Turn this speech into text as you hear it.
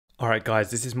Alright guys,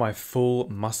 this is my full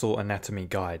muscle anatomy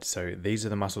guide. So these are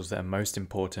the muscles that are most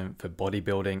important for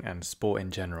bodybuilding and sport in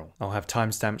general. I'll have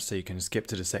timestamps so you can skip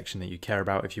to the section that you care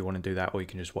about if you want to do that, or you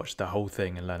can just watch the whole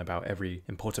thing and learn about every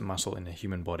important muscle in the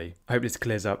human body. I hope this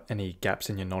clears up any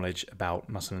gaps in your knowledge about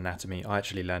muscle anatomy. I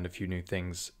actually learned a few new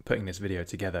things putting this video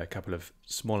together, a couple of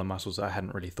smaller muscles that I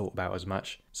hadn't really thought about as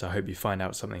much. So I hope you find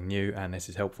out something new and this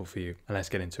is helpful for you. And let's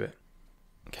get into it.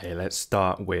 Okay, let's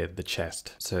start with the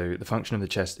chest. So the function of the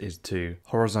chest is to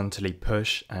horizontally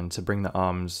push and to bring the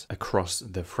arms across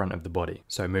the front of the body.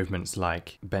 So movements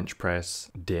like bench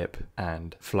press, dip,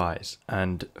 and flies.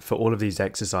 And for all of these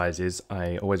exercises,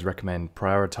 I always recommend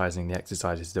prioritizing the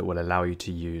exercises that will allow you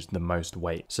to use the most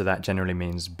weight. So that generally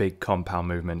means big compound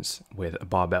movements with a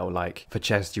barbell. Like for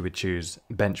chest, you would choose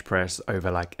bench press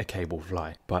over like a cable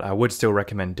fly. But I would still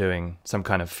recommend doing some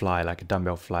kind of fly, like a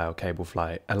dumbbell fly or cable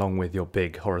fly, along with your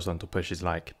big horizontal pushes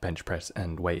like bench press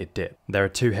and weighted dip. There are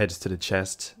two heads to the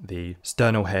chest, the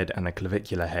sternal head and the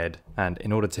clavicular head, and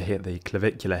in order to hit the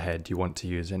clavicular head you want to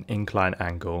use an incline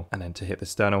angle, and then to hit the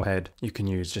sternal head you can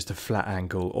use just a flat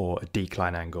angle or a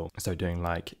decline angle. So doing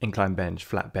like incline bench,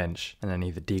 flat bench, and then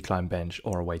either decline bench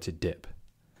or a weighted dip.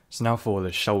 So now for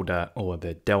the shoulder or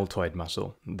the deltoid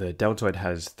muscle. The deltoid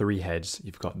has three heads.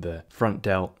 You've got the front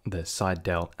delt, the side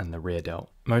delt, and the rear delt.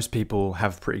 Most people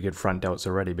have pretty good front delts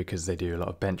already because they do a lot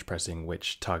of bench pressing,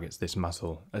 which targets this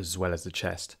muscle as well as the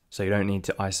chest. So you don't need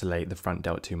to isolate the front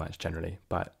delt too much generally,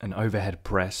 but an overhead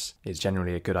press is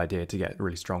generally a good idea to get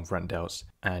really strong front delts.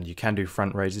 And you can do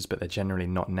front raises, but they're generally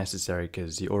not necessary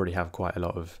because you already have quite a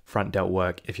lot of front delt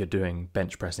work if you're doing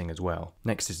bench pressing as well.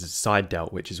 Next is the side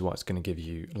delt, which is what's going to give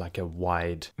you like a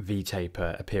wide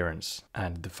V-taper appearance.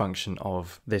 And the function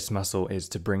of this muscle is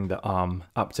to bring the arm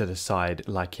up to the side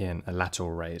like in a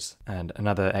lateral raise. And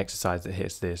another exercise that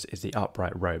hits this is the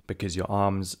upright row, because your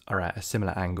arms are at a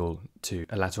similar angle to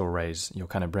a lateral raise. You're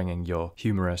kind of bringing your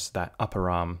humerus, that upper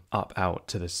arm, up out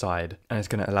to the side, and it's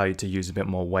going to allow you to use a bit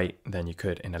more weight than you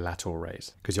could in a lateral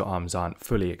raise because your arms aren't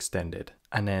fully extended.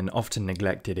 And then often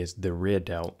neglected is the rear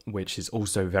delt, which is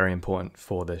also very important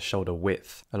for the shoulder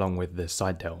width along with the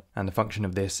side delt. And the function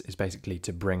of this is basically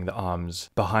to bring the arms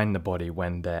behind the body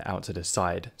when they're out to the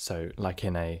side. So like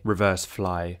in a reverse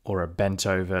fly or a bent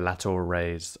over lateral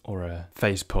raise or a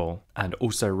face pull. And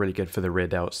also really good for the rear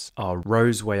delts are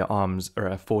rows where your arms are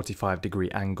at a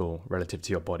 45-degree angle relative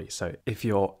to your body. So if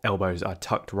your elbows are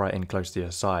tucked right in close to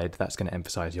your side, that's going to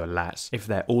emphasize your lats. If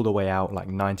they're all the way out like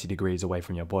 90 degrees away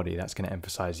from your body, that's going to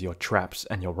emphasize your traps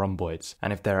and your rhomboids.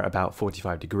 And if they're about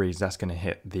 45 degrees, that's going to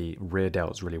hit the rear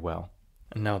delts really well.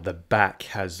 And now the back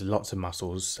has lots of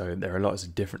muscles, so there are lots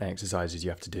of different exercises you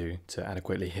have to do to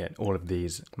adequately hit all of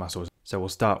these muscles. So we'll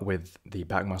start with the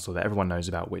back muscle that everyone knows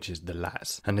about, which is the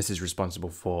lats. And this is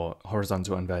responsible for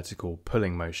horizontal and vertical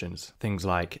pulling motions. Things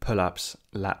like pull-ups,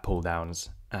 lat pull-downs,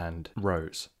 and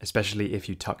rows. Especially if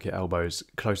you tuck your elbows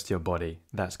close to your body,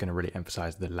 that's going to really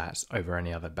emphasize the lats over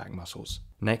any other back muscles.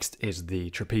 Next is the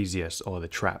trapezius or the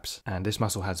traps, and this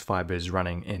muscle has fibers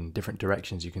running in different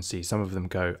directions. You can see some of them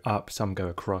go up, some go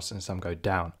across, and some go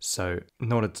down. So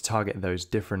in order to target those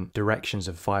different directions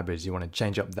of fibers, you want to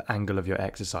change up the angle of your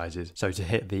exercises. So to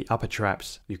hit the upper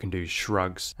traps, you can do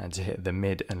shrugs, and to hit the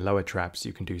mid and lower traps,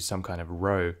 you can do some kind of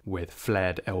row with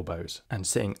flared elbows. And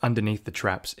sitting underneath the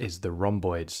traps is the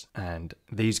rhomboids, and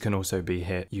these can also be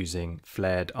hit using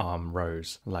flared arm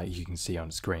rows like you can see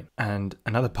on screen. And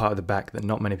another part of the back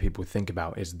that not many people think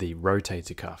about is the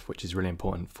rotator cuff, which is really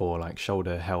important for like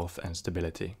shoulder health and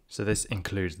stability. So this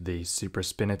includes the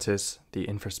Supraspinatus, the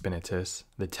Infraspinatus,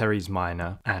 the teres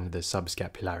minor, and the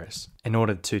Subscapularis. In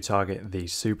order to target the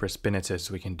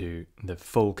Supraspinatus, we can do the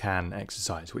full can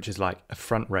exercise, which is like a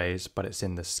front raise, but it's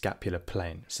in the scapular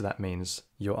plane. So that means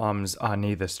your arms are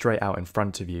neither straight out in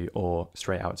front of you or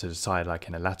straight out to the side like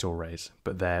in a lateral raise,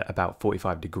 but they're about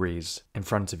 45 degrees in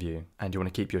front of you. And you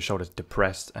want to keep your shoulders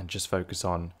depressed and just focus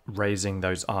on raising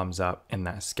those arms up in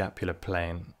that scapular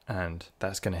plane. And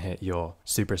that's going to hit your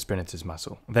supraspinatus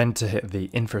muscle. Then to hit the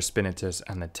infraspinatus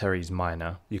and the teres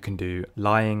minor, you can do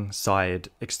lying side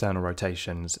external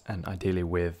rotations, and ideally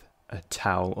with a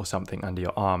towel or something under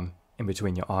your arm, in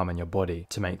between your arm and your body,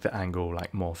 to make the angle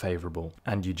like more favorable.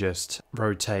 And you just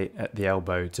rotate at the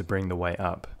elbow to bring the weight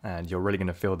up, and you're really going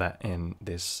to feel that in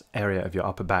this area of your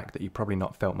upper back that you've probably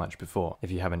not felt much before if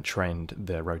you haven't trained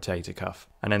the rotator cuff.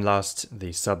 And then last, the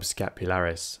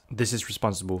subscapularis. This is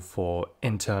responsible for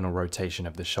internal rotation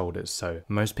of the shoulders. So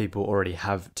most people already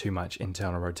have too much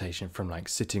internal rotation from like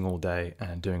sitting all day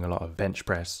and doing a lot of bench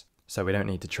press. So we don't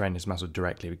need to train this muscle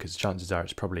directly because chances are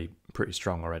it's probably pretty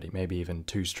strong already, maybe even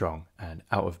too strong and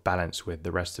out of balance with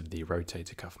the rest of the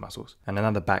rotator cuff muscles. And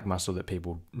another back muscle that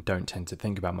people don't tend to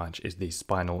think about much is the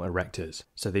spinal erectors.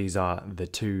 So these are the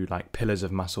two like pillars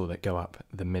of muscle that go up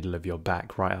the middle of your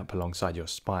back, right up alongside your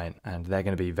spine. And they're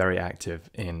going to be very active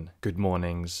in good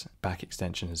mornings, back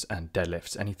extensions and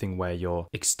deadlifts, anything where you're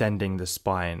extending the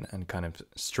spine and kind of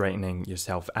straightening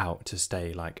yourself out to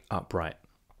stay like upright.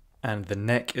 And the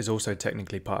neck is also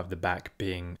technically part of the back,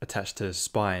 being attached to the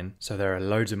spine. So there are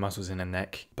loads of muscles in the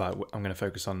neck, but I'm going to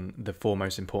focus on the four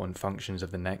most important functions of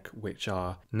the neck, which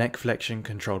are neck flexion,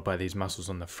 controlled by these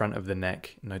muscles on the front of the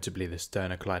neck, notably the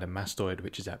sternocleidomastoid,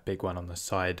 which is that big one on the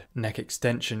side. Neck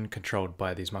extension, controlled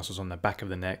by these muscles on the back of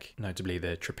the neck, notably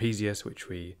the trapezius, which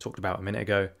we talked about a minute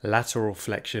ago. Lateral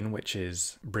flexion, which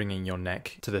is bringing your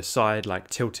neck to the side, like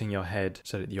tilting your head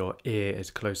so that your ear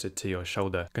is closer to your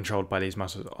shoulder, controlled by these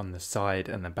muscles on the side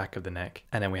and the back of the neck.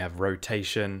 And then we have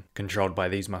rotation, controlled by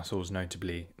these muscles,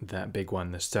 notably that big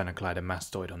one, the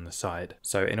sternocleidomastoid on the side.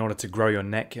 So in order to grow your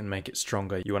neck and make it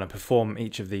stronger, you want to perform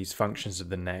each of these functions of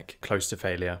the neck close to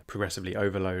failure, progressively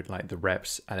overload like the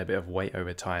reps, add a bit of weight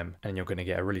over time, and you're going to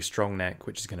get a really strong neck,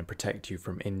 which is going to protect you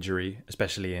from injury,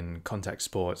 especially in contact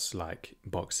sports like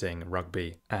boxing,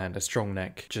 rugby. And a strong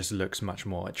neck just looks much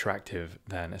more attractive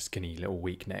than a skinny little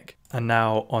weak neck. And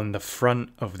now on the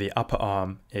front of the upper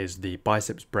arm is the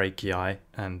biceps brachii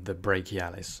and the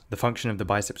brachialis. The function of the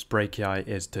biceps brachii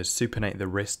is to supinate the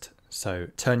wrist, so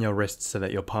turn your wrist so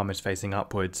that your palm is facing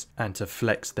upwards, and to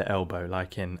flex the elbow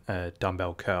like in a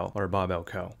dumbbell curl or a barbell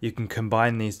curl. You can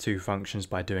combine these two functions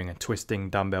by doing a twisting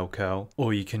dumbbell curl,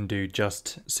 or you can do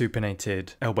just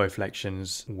supinated elbow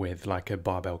flexions with like a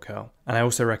barbell curl. And I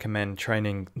also recommend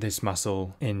training this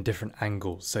muscle in different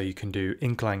angles. So you can do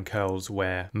incline curls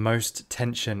where most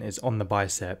tension is on the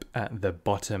bicep at the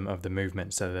bottom of the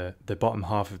movement. So the bottom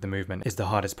half of the movement is the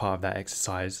hardest part of that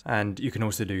exercise. And you can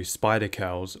also do spider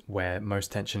curls where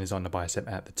most tension is on the bicep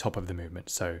at the top of the movement.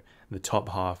 So the top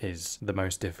half is the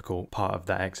most difficult part of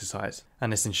that exercise.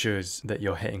 And this ensures that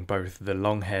you're hitting both the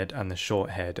long head and the short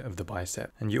head of the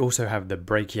bicep. And you also have the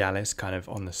brachialis kind of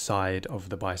on the side of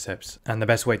the biceps. And the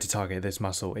best way to target this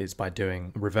muscle is by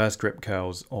doing reverse grip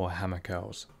curls or hammer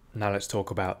curls. Now let's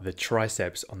talk about the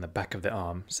triceps on the back of the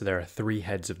arm. So there are three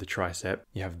heads of the tricep.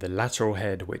 You have the lateral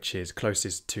head, which is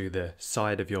closest to the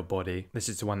side of your body. This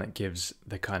is the one that gives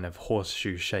the kind of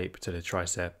horseshoe shape to the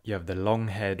tricep. You have the long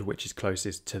head, which is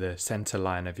closest to the center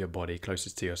line of your body,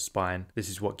 closest to your spine. This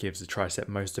is what gives the tricep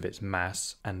most of its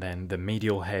mass. And then the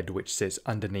medial head, which sits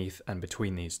underneath and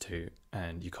between these two.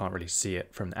 And you can't really see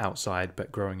it from the outside,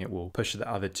 but growing it will push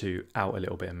the other two out a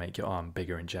little bit and make your arm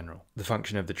bigger in general. The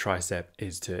function of the tricep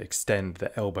is to extend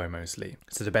the elbow mostly.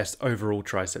 So the best overall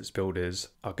triceps builders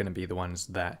are going to be the ones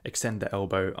that extend the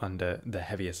elbow under the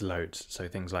heaviest loads. So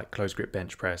things like close grip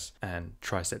bench press and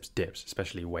triceps dips,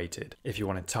 especially weighted. If you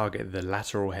want to target the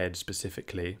lateral head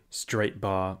specifically, straight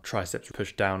bar triceps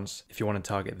push downs. If you want to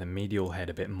target the medial head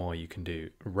a bit more, you can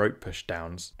do rope push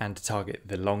downs. And to target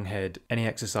the long head, any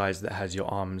exercise that has your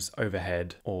arms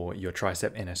overhead or your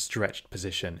tricep in a stretched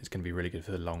position is going to be really good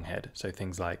for the long head. So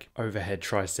things like overhead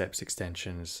triceps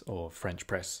extensions or French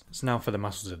press. So now for the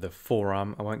muscles of the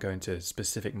forearm. I won't go into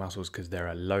specific muscles because there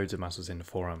are loads of muscles in the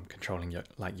forearm controlling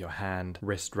your hand,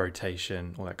 wrist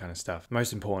rotation, all that kind of stuff.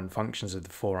 Most important functions of the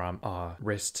forearm are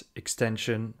wrist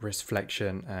extension, wrist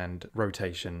flexion, and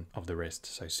rotation of the wrist.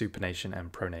 So supination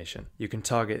and pronation. You can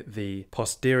target the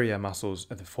posterior muscles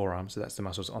of the forearm, so that's the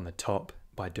muscles on the top,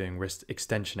 by doing wrist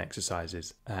extension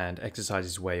exercises and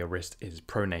exercises where your wrist is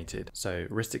pronated. So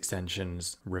wrist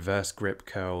extensions, reverse grip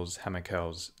curls, hammer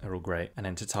curls are all great. And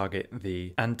then to target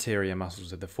the anterior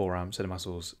muscles of the forearm, so the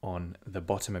muscles on the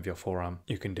bottom of your forearm,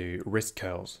 you can do wrist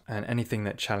curls. And anything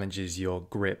that challenges your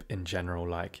grip in general,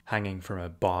 like hanging from a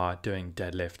bar, doing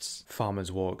deadlifts,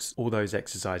 farmer's walks, all those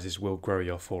exercises will grow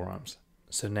your forearms.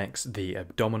 So next, the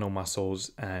abdominal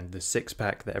muscles, and the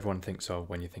six-pack that everyone thinks of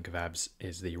when you think of abs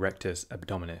is the rectus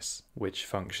abdominis, which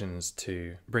functions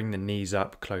to bring the knees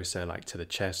up closer like to the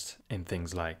chest in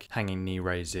things like hanging knee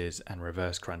raises and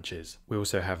reverse crunches. We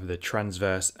also have the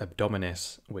transverse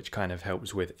abdominis, which kind of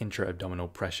helps with intra-abdominal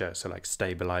pressure, so like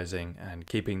stabilizing and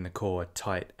keeping the core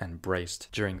tight and braced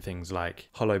during things like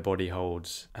hollow body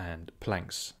holds and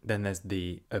planks. Then there's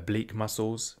the oblique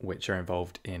muscles, which are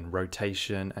involved in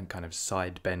rotation and kind of side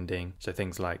bending, so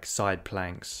things like side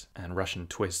planks and Russian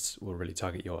twists will really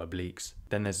target your obliques.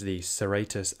 Then there's the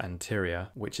serratus anterior,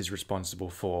 which is responsible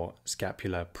for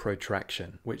scapular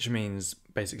protraction, which means means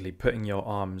basically putting your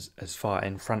arms as far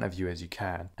in front of you as you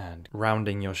can and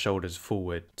rounding your shoulders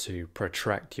forward to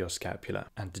protract your scapula.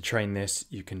 And to train this,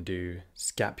 you can do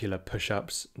scapular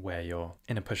push-ups where you're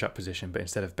in a push-up position, but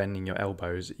instead of bending your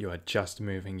elbows, you are just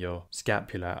moving your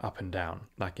scapula up and down,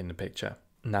 like in the picture.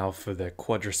 Now for the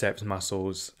quadriceps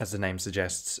muscles, as the name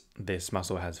suggests, this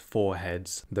muscle has 4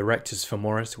 heads. The rectus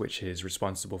femoris, which is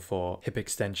responsible for hip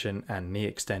extension and knee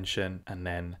extension, and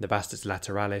then the vastus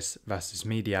lateralis, vastus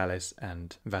medialis,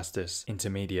 and vastus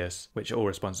intermedius, which are all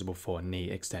responsible for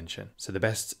knee extension. So the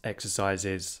best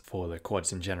exercises for the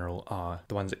quads in general are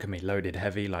the ones that can be loaded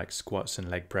heavy, like squats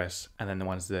and leg press, and then the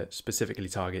ones that specifically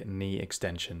target knee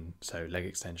extension, so leg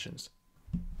extensions.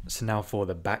 So now for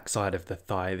the back side of the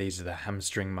thigh, these are the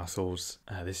hamstring muscles.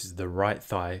 This is the right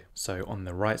thigh. So on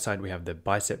the right side, we have the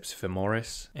biceps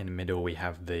femoris. In the middle, we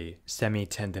have the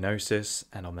semitendinosus.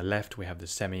 And on the left, we have the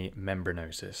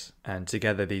semimembranosus. And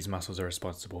together, these muscles are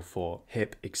responsible for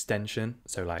hip extension.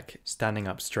 So like standing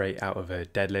up straight out of a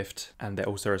deadlift. And they're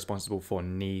also responsible for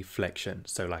knee flexion.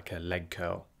 So like a leg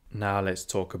curl. Now let's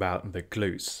talk about the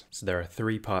glutes. So there are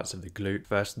 3 parts of the glute.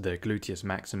 First, the gluteus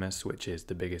maximus, which is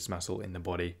the biggest muscle in the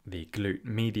body, the glute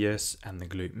medius, and the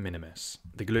glute minimus.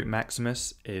 The glute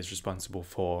maximus is responsible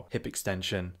for hip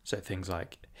extension, so things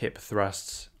like hip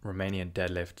thrusts, Romanian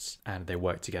deadlifts, and they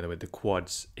work together with the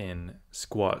quads in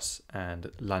squats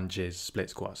and lunges,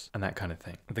 split squats, and that kind of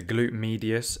thing. The glute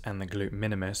medius and the glute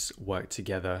minimus work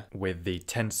together with the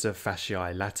tensor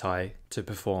fasciae latae to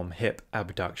perform hip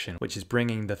abduction, which is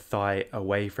bringing the thigh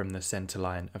away from the center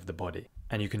line of the body.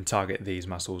 And you can target these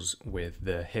muscles with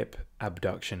the hip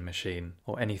abduction machine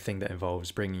or anything that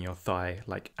involves bringing your thigh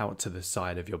like out to the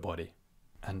side of your body.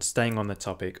 And staying on the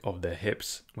topic of the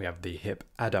hips, we have the hip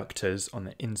adductors on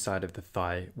the inside of the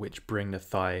thigh, which bring the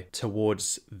thigh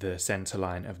towards the center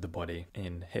line of the body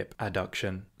in hip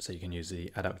adduction. So you can use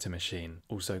the adductor machine.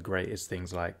 Also great is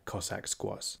things like Cossack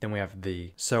squats. Then we have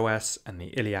the psoas and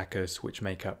the iliacus, which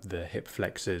make up the hip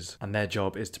flexors, and their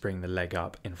job is to bring the leg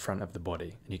up in front of the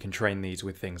body. And you can train these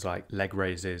with things like leg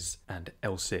raises and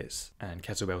L-sits, and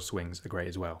kettlebell swings are great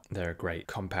as well. They're a great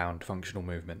compound functional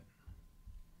movement.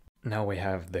 Now we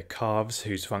have the calves,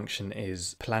 whose function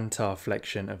is plantar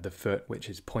flexion of the foot, which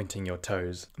is pointing your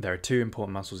toes. There are 2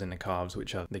 important muscles in the calves,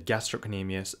 which are the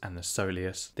gastrocnemius and the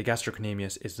soleus. The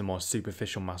gastrocnemius is the more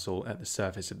superficial muscle at the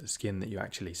surface of the skin that you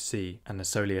actually see, and the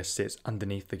soleus sits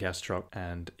underneath the gastroc,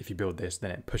 and if you build this,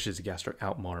 then it pushes the gastroc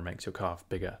out more and makes your calf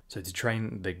bigger. So to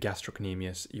train the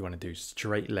gastrocnemius, you want to do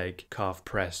straight leg, calf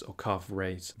press, or calf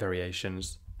raise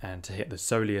variations. And to hit the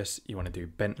soleus, you want to do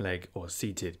bent leg or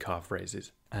seated calf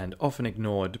raises. And often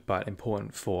ignored, but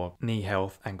important for knee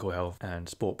health, ankle health, and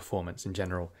sport performance in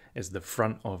general, is the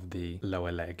front of the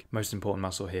lower leg. Most important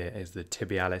muscle here is the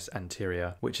tibialis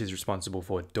anterior, which is responsible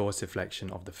for dorsiflexion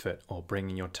of the foot, or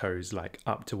bringing your toes like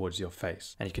up towards your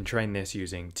face. And you can train this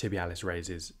using tibialis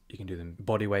raises. You can do them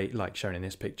body weight like shown in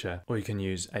this picture, or you can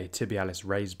use a tibialis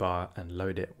raise bar and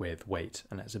load it with weight,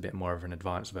 and that's a bit more of an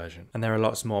advanced version. And there are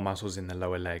lots more muscles in the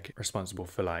lower leg responsible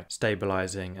for like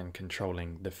stabilizing and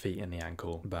controlling the feet and the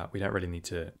ankle, but we don't really need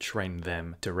to train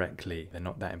them directly. They're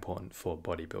not that important for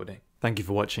bodybuilding. Thank you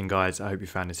for watching, guys. I hope you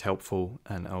found this helpful,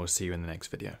 and I will see you in the next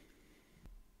video.